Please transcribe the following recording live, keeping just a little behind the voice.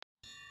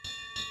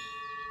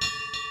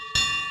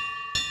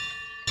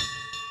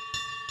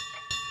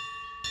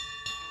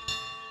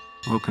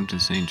Welcome to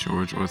St.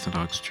 George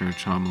Orthodox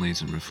Church Homilies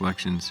and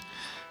Reflections.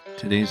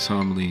 Today's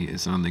homily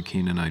is on the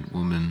Canaanite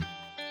woman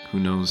who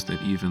knows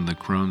that even the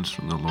crumbs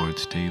from the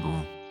Lord's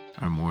table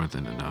are more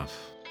than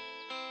enough.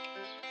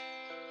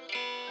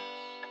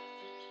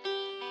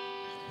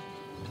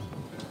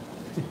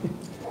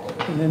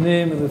 In the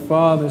name of the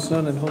Father,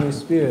 Son, and Holy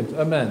Spirit.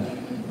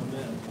 Amen.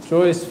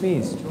 Joyous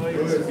feast.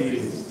 Joyous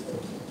feast.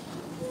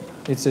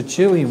 It's a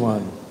chilly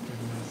one.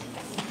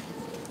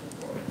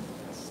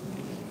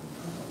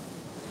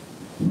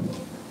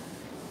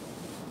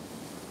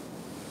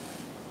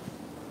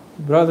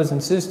 Brothers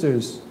and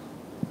sisters,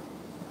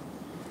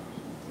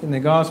 in the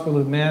Gospel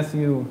of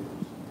Matthew,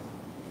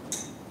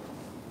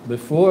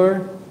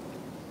 before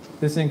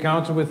this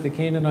encounter with the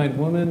Canaanite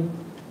woman,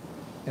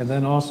 and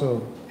then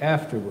also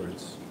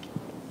afterwards,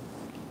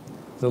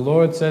 the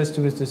Lord says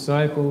to his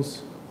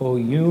disciples, "O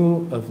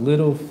you of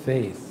little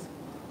faith."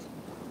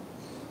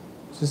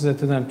 He says that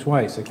to them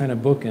twice. It kind of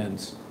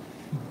bookends.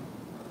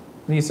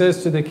 And he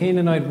says to the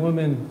Canaanite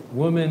woman,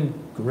 "Woman,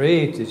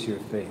 great is your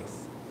faith."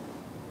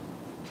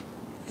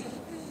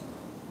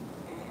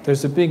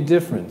 There's a big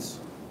difference.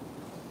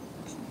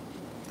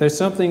 There's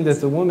something that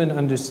the woman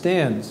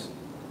understands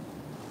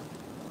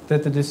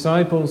that the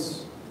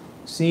disciples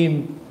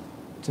seem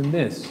to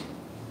miss.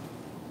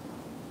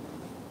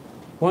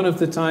 One of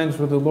the times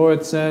where the Lord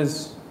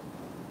asks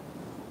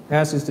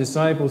his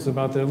disciples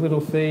about their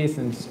little faith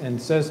and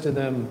says to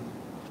them,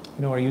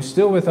 are you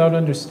still without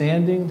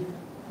understanding?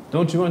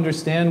 Don't you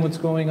understand what's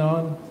going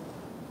on?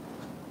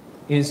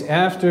 Is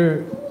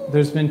after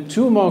there's been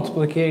 2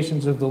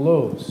 multiplications of the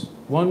loaves,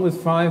 one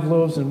with 5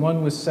 loaves and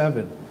one with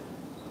 7,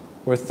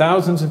 where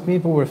thousands of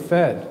people were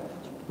fed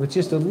with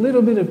just a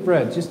little bit of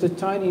bread, just a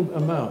tiny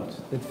amount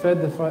that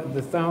fed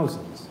the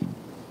thousands.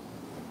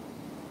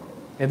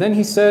 And then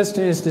he says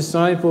to his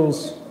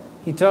disciples,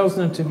 he tells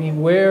them to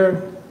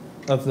beware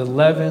of the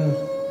leaven,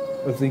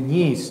 of the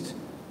yeast,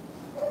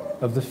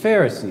 of the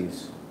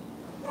Pharisees.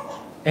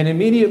 And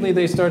immediately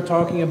they start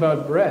talking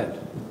about bread.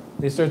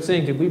 They start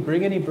saying, did we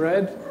bring any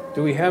bread?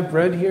 Do we have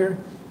bread here?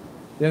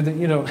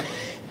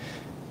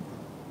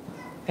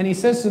 And he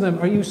says to them,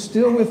 are you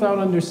still without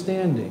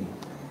understanding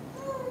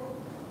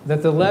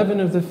that the leaven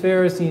of the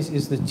Pharisees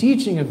is the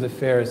teaching of the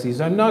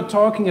Pharisees? I'm not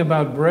talking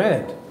about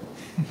bread.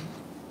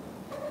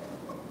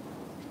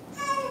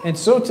 And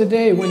so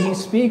today, when he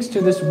speaks to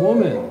this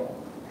woman,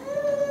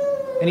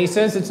 and he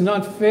says it's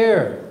not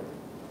fair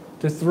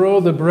to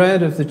throw the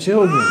bread of the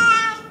children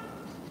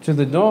to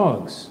the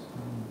dogs,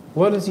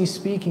 what is he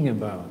speaking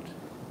about?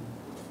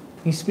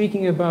 He's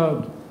speaking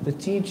about the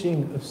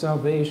teaching of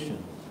salvation,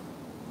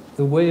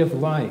 the way of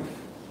life.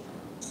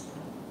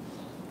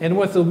 And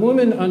what the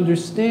woman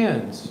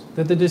understands,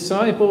 that the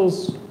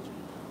disciples,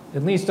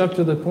 at least up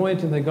to the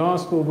point in the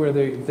gospel where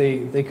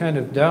they kind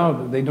of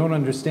doubt, they don't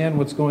understand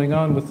what's going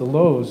on with the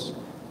loaves,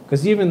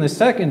 because even the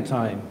second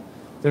time,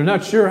 they're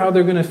not sure how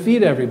they're going to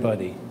feed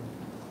everybody,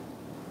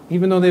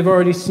 even though they've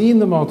already seen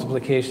the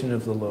multiplication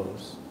of the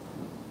loaves.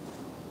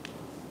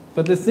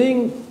 But the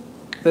thing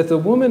that the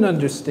woman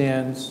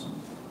understands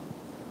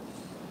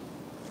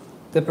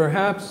that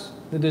perhaps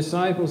the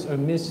disciples are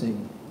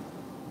missing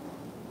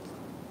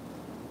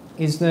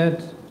is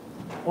that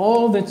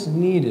all that's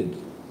needed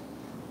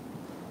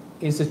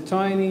is a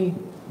tiny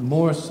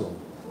morsel,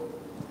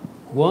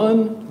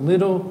 one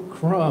little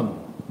crumb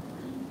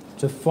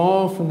to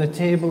fall from the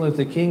table of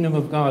the kingdom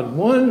of God,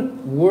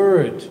 one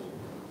word,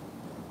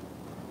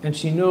 and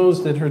she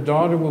knows that her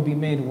daughter will be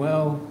made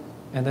well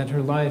and that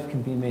her life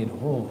can be made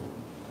whole.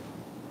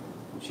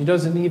 She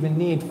doesn't even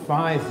need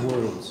 5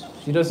 words.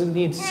 She doesn't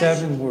need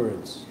 7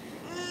 words.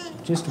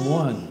 Just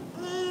one.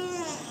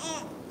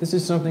 This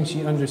is something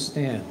she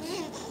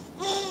understands.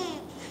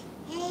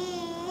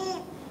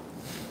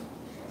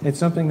 It's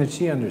something that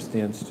she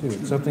understands too.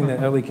 It's something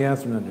that Ellie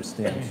Catherine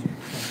understands.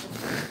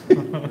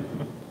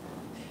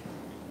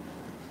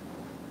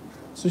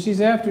 So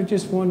she's after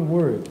just one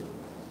word.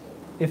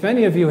 If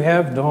any of you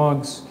have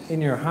dogs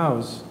in your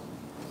house,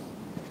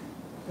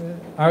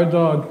 our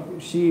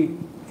dog,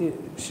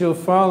 she'll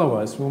follow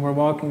us when we're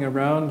walking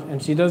around,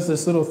 and she does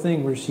this little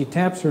thing where she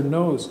taps her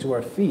nose to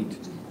our feet.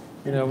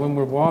 When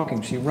we're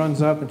walking, she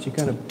runs up and she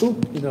kind of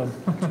boop,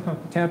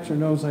 taps her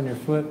nose on your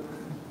foot,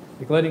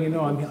 like letting you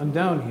know, I'm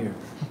down here.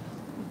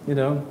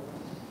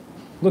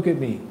 Look at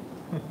me.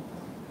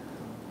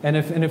 And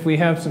if we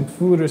have some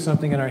food or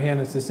something in our hand,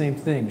 it's the same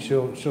thing.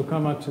 She'll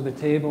come up to the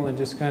table and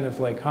just kind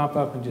of like hop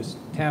up and just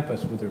tap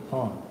us with her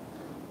paw.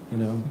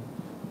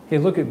 Hey,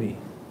 look at me.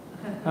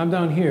 I'm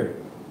down here.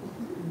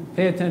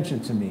 Pay attention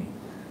to me.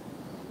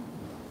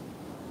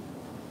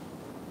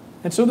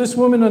 And so this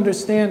woman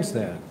understands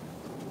that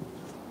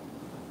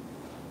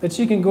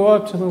she can go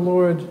up to the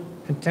Lord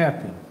and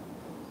tap him.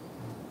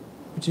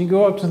 That she can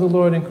go up to the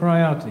Lord and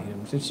cry out to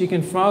him. That she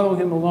can follow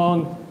him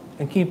along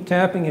and keep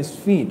tapping his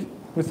feet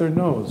with her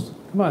nose.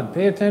 Come on,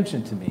 pay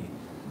attention to me.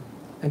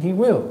 And he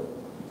will.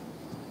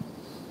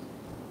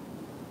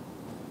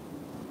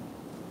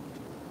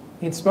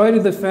 In spite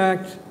of the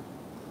fact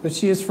that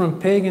she is from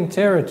pagan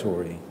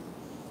territory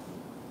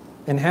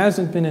and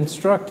hasn't been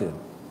instructed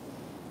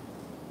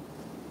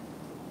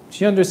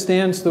She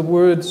understands the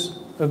words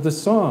of the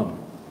psalm.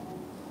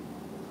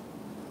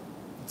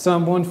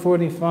 Psalm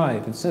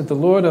 145, it said, "The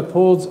Lord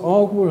upholds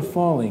all who are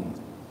falling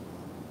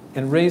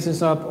and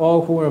raises up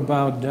all who are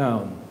bowed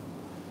down.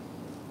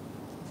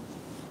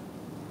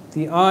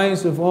 The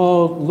eyes of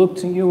all look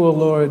to you, O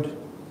Lord,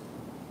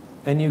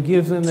 and you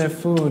give them their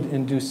food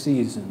in due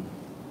season.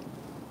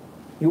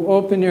 You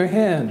open your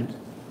hand.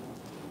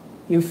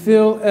 You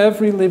fill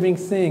every living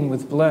thing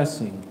with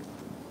blessing.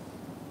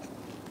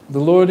 The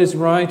Lord is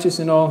righteous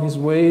in all his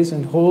ways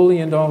and holy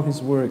in all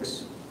his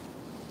works.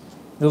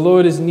 The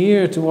Lord is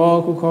near to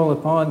all who call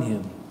upon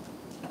him,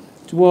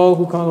 to all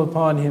who call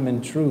upon him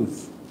in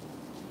truth.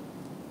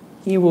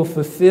 He will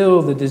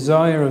fulfill the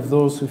desire of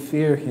those who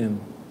fear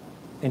him,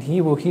 and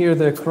he will hear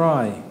their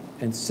cry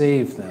and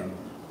save them.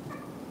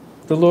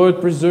 The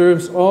Lord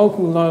preserves all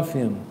who love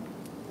him,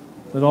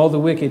 but all the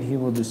wicked he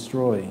will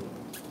destroy.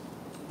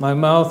 My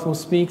mouth will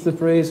speak the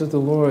praise of the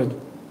Lord,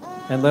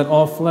 and let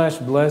all flesh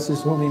bless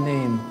his holy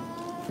name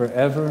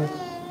forever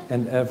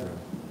and ever."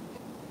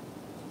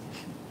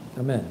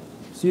 Amen.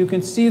 So you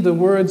can see the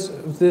words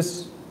of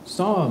this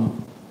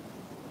psalm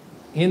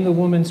in the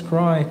woman's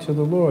cry to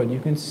the Lord. You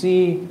can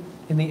see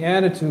in the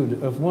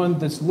attitude of one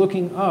that's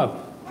looking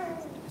up,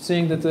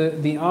 saying that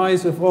the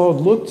eyes of all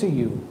look to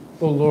you,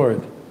 O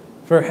Lord,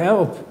 for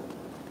help,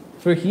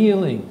 for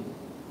healing,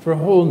 for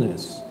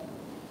wholeness.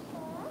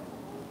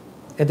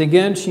 And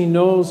again, she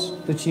knows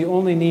that she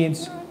only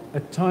needs a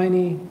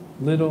tiny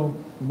little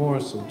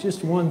morsel,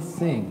 just one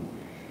thing,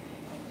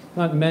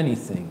 not many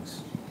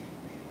things.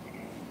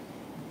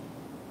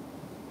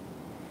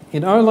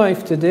 In our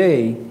life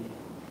today,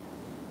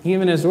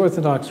 even as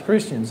Orthodox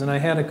Christians, and I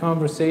had a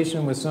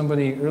conversation with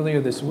somebody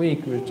earlier this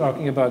week, we were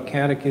talking about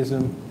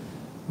catechism,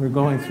 we're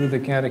going through the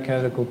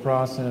catechetical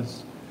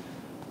process,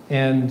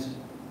 and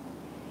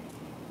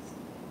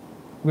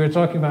we were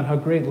talking about how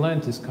Great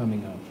Lent is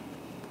coming up.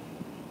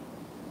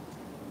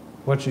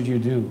 What should you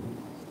do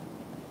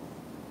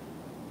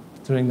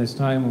during this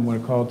time when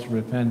we're called to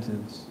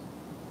repentance?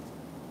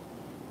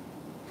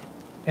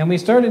 And we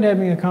started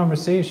having a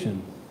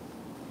conversation,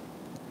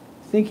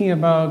 thinking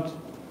about,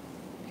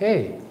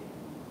 hey,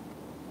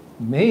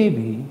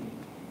 maybe,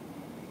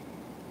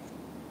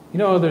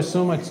 there's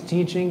so much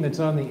teaching that's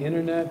on the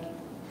internet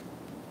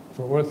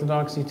for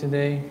Orthodoxy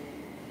today.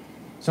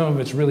 Some of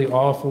it's really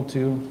awful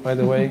too, by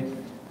the way.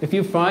 If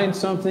you find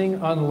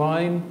something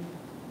online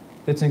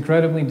that's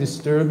incredibly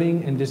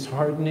disturbing and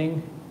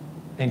disheartening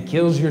and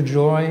kills your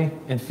joy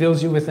and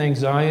fills you with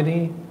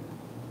anxiety,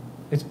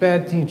 it's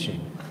bad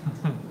teaching.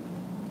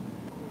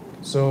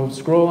 So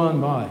scroll on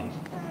by,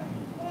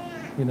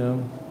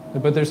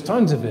 But there's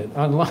tons of it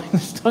online.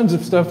 There's tons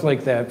of stuff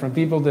like that from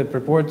people that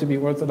purport to be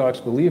Orthodox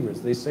believers.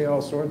 They say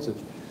all sorts of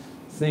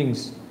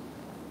things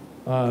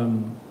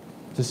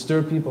to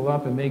stir people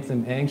up and make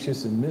them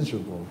anxious and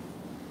miserable.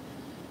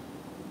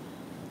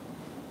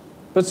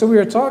 But so we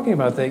were talking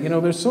about that.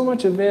 There's so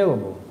much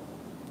available.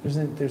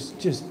 There's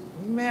just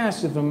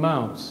massive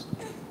amounts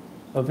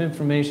of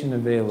information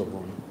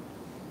available.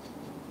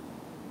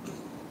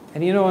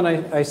 And and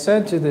I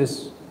said to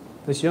this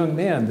young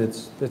man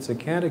that's a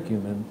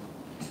catechumen,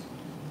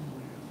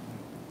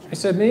 I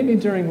said, maybe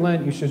during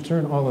Lent you should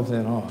turn all of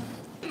that off.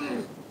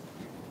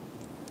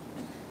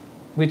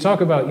 We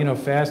talk about,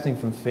 fasting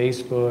from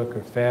Facebook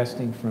or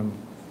fasting from,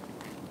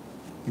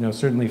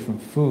 certainly from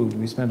food.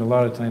 We spend a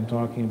lot of time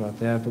talking about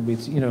that, but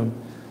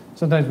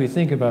sometimes we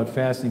think about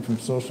fasting from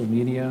social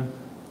media.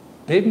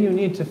 Maybe you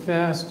need to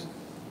fast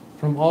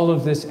from all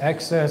of this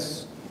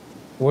excess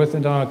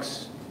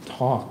Orthodox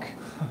talk.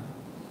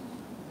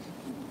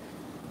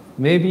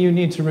 Maybe you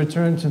need to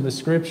return to the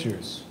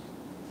scriptures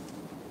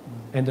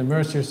and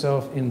immerse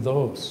yourself in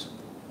those.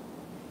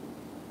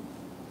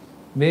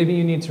 Maybe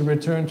you need to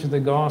return to the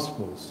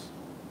Gospels.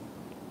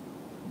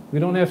 We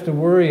don't have to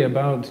worry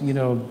about,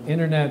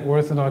 internet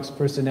Orthodox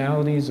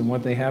personalities and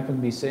what they happen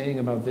to be saying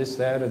about this,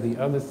 that, or the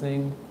other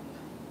thing.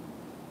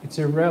 It's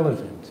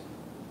irrelevant.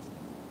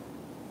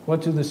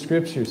 What do the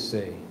scriptures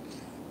say?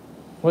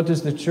 What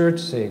does the church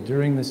say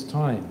during this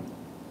time?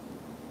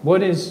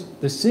 What is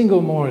the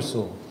single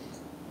morsel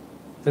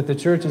that the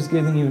church is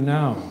giving you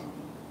now,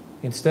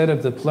 instead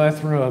of the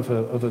plethora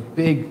of a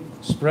big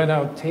spread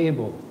out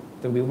table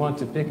that we want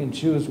to pick and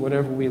choose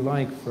whatever we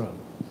like from?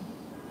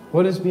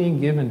 What is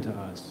being given to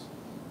us?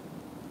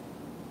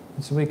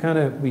 And so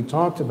we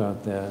talked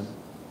about that.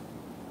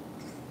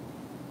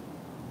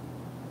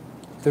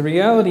 The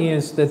reality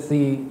is that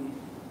the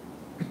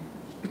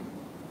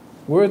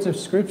words of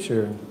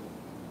Scripture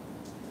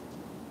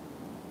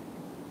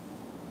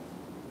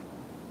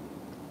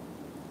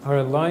are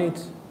a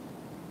light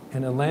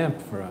and a lamp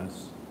for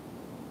us.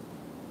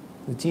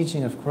 The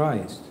teaching of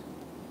Christ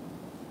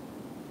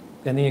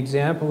and the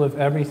example of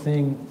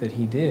everything that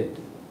he did.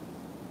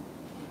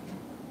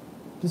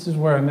 This is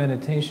where our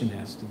meditation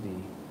has to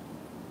be.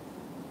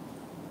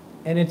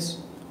 And it's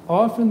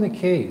often the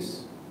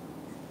case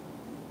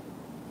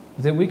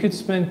that we could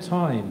spend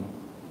time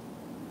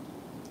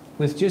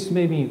with just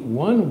maybe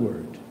one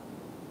word,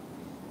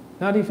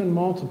 not even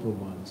multiple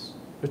ones,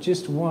 but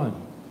just one,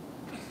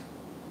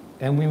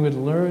 and we would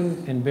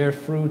learn and bear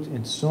fruit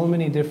in so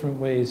many different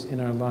ways in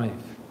our life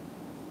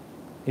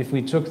if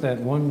we took that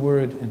one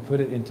word and put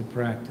it into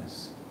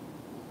practice.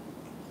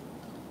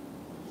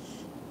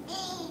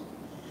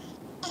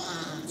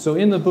 So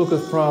in the book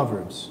of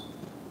Proverbs,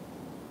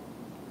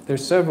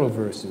 there's several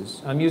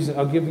verses.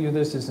 I'll give you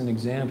this as an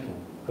example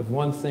of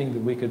one thing that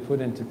we could put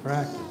into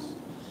practice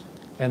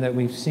and that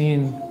we've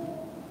seen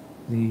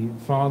the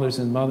fathers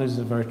and mothers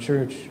of our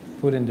church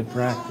put into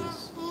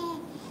practice.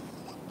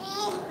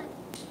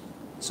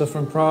 So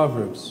from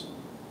Proverbs,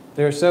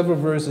 there are several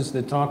verses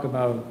that talk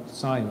about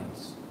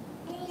silence,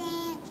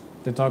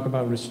 that talk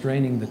about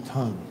restraining the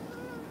tongue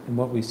and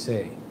what we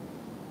say.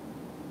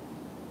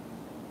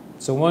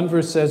 So one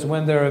verse says,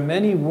 when there are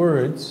many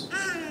words,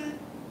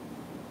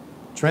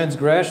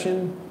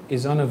 transgression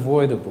is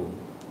unavoidable,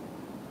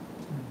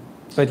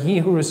 but he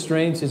who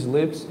restrains his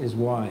lips is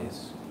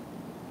wise.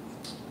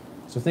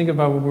 So think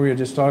about what we were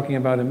just talking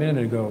about a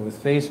minute ago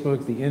with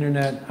Facebook, the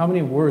internet. How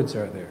many words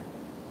are there?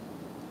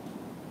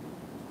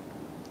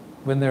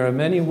 When there are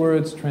many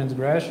words,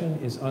 transgression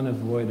is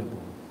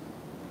unavoidable.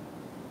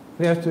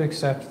 We have to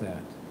accept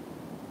that.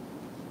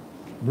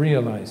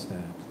 Realize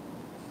that.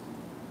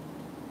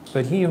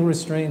 But he who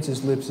restrains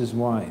his lips is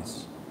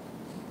wise.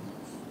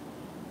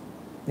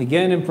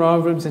 Again in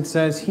Proverbs it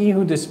says, he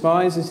who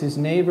despises his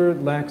neighbor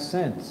lacks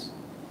sense,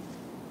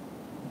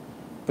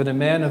 but a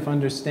man of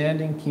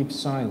understanding keeps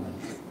silent.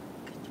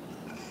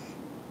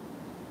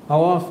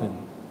 How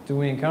often do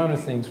we encounter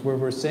things where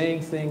we're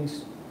saying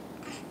things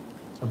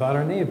about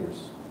our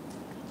neighbors,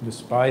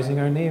 despising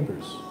our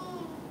neighbors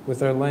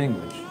with our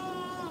language,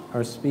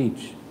 our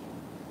speech?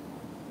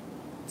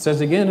 It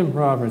says again in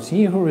Proverbs,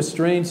 he who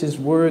restrains his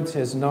words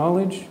has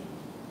knowledge,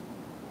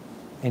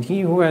 and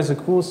he who has a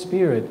cool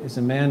spirit is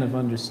a man of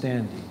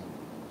understanding.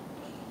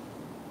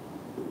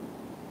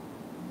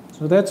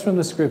 So that's from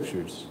the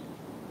Scriptures.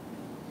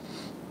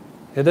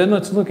 And then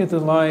let's look at the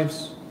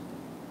lives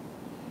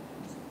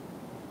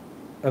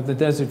of the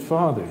Desert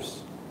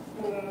Fathers.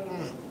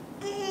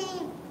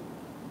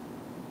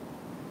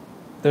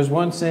 There's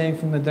one saying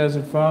from the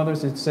Desert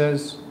Fathers. It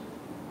says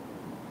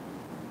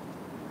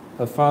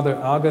of Father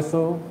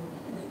Agatho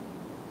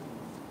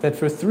that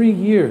for 3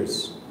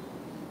 years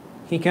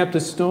he kept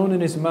a stone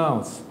in his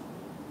mouth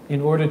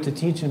in order to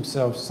teach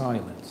himself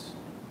silence.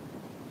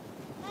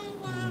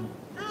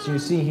 So you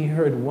see, he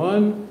heard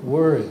one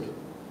word,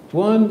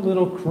 one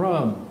little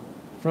crumb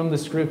from the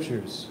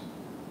Scriptures,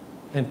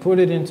 and put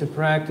it into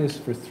practice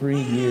for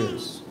 3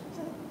 years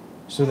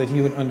so that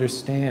he would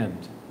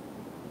understand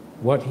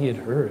what he had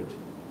heard.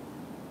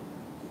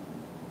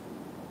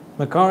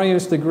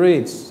 Macarius the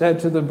Great said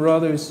to the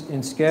brothers in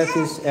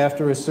Scathis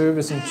after a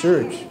service in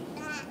church,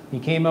 he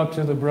came up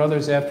to the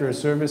brothers after a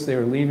service, they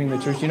were leaving the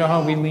church. You know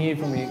how we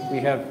leave when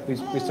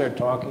we start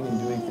talking and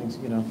doing things,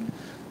 you know.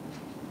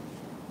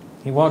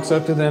 He walks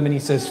up to them and he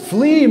says,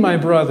 "Flee, my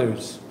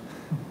brothers."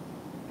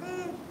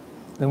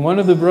 Then one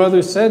of the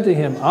brothers said to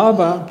him,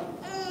 "Abba,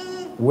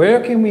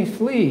 where can we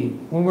flee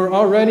when we're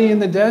already in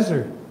the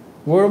desert?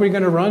 Where are we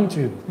going to run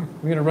to?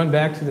 We're going to run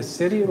back to the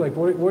city? Like,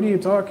 what are you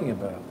talking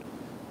about?"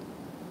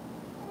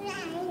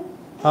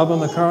 Abba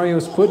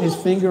Macarius put his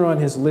finger on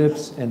his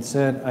lips and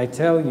said, "I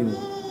tell you,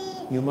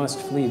 you must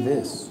flee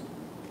this."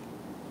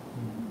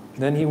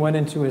 Then he went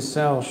into his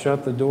cell,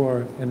 shut the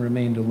door, and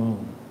remained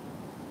alone.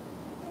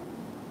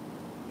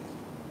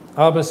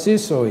 Abba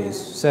Sisois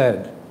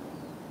said,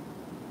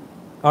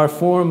 "Our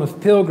form of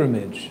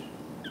pilgrimage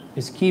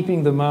is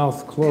keeping the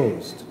mouth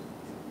closed."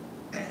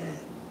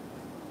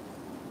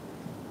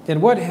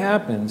 And what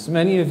happens,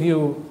 many of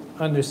you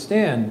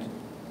understand,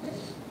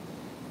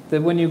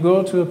 that when you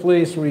go to a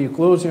place where you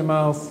close your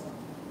mouth,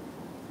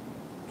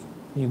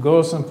 you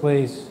go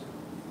someplace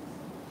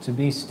to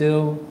be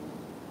still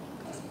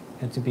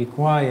and to be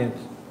quiet,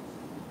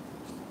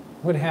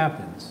 what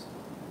happens?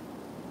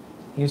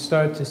 You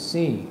start to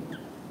see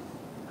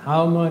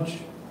how much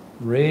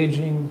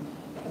raging,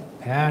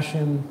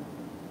 passion,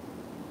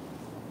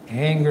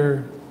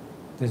 anger,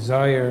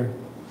 desire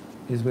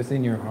is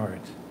within your heart,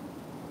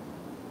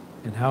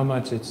 and how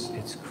much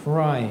it's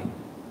crying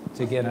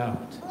to get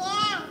out.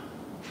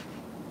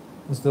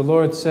 As the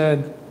Lord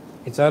said,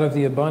 it's out of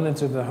the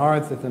abundance of the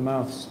heart that the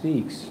mouth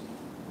speaks.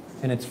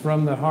 And it's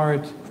from the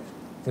heart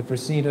that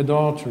proceed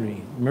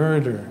adultery,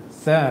 murder,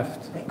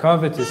 theft,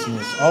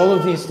 covetousness. All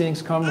of these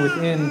things come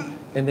within,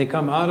 and they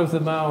come out of the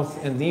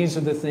mouth, and these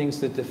are the things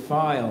that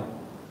defile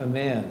a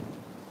man.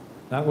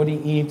 Not what he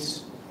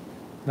eats,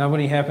 not what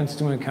he happens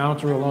to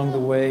encounter along the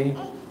way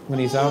when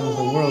he's out in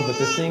the world, but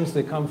the things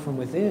that come from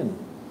within.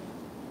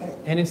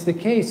 And it's the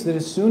case that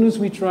as soon as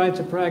we try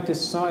to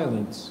practice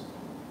silence,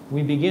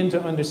 we begin to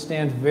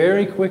understand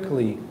very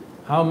quickly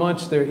how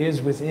much there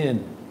is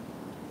within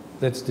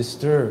that's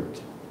disturbed.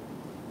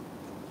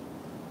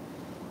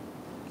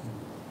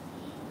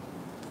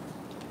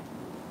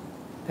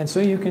 And so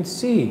you can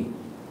see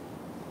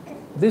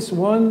this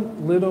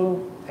one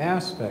little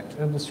aspect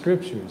of the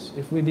Scriptures,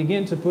 if we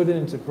begin to put it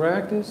into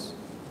practice,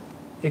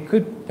 it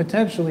could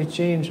potentially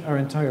change our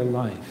entire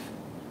life.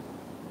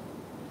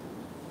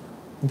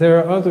 There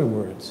are other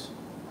words.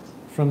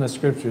 from the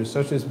scriptures,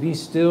 such as be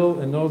still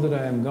and know that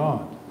I am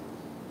God.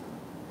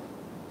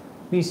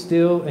 Be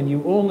still, and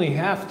you only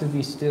have to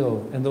be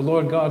still, and the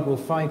Lord God will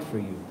fight for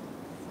you.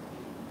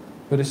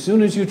 But as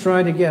soon as you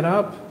try to get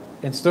up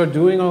and start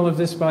doing all of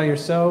this by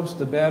yourselves,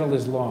 the battle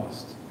is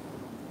lost.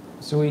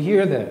 So we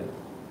hear that.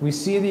 We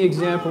see the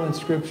example in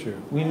Scripture.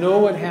 We know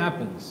what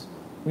happens.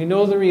 We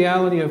know the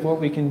reality of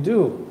what we can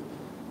do.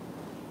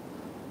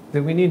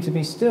 That we need to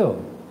be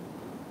still.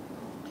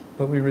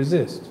 But we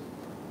resist.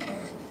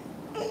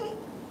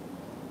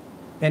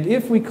 And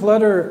if we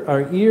clutter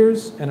our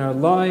ears and our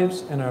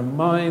lives and our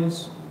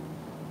minds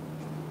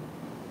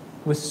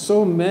with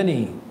so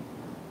many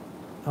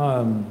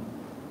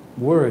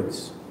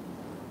words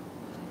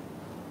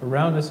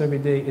around us every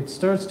day, it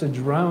starts to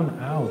drown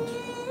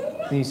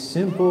out these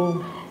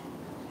simple,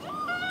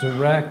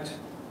 direct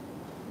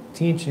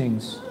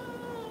teachings,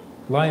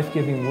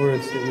 life-giving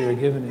words that we are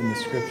given in the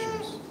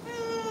Scriptures.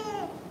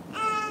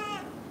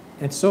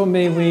 And so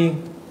may we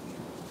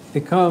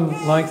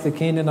become like the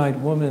Canaanite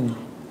woman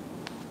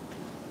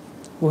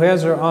who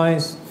has her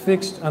eyes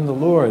fixed on the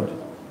Lord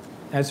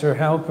as her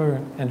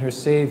helper and her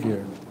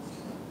Savior,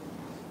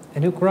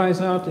 and who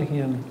cries out to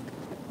Him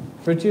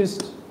for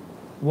just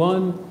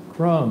one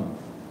crumb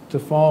to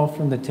fall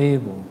from the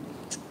table,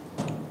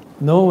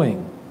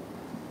 knowing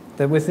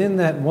that within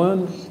that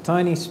one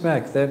tiny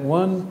speck, that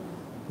one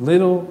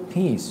little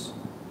piece,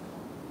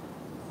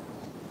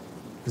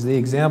 is the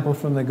example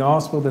from the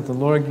gospel that the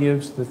Lord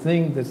gives, the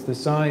thing that's the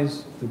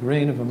size, the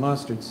grain of a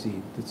mustard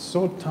seed, that's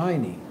so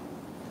tiny,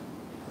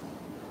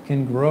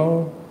 can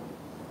grow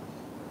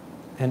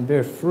and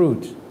bear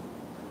fruit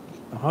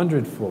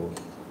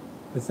 100-fold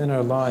within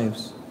our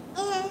lives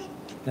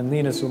and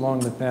lead us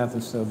along the path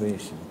of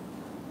salvation.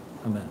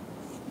 Amen.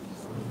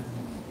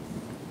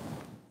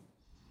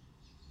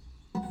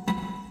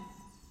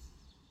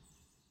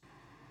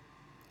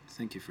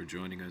 Thank you for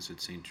joining us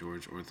at St.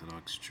 George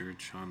Orthodox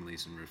Church,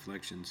 Homilies and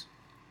Reflections.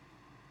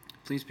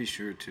 Please be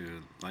sure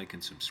to like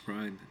and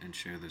subscribe and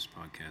share this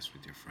podcast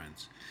with your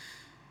friends.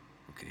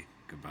 Okay,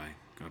 goodbye.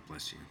 God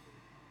bless you.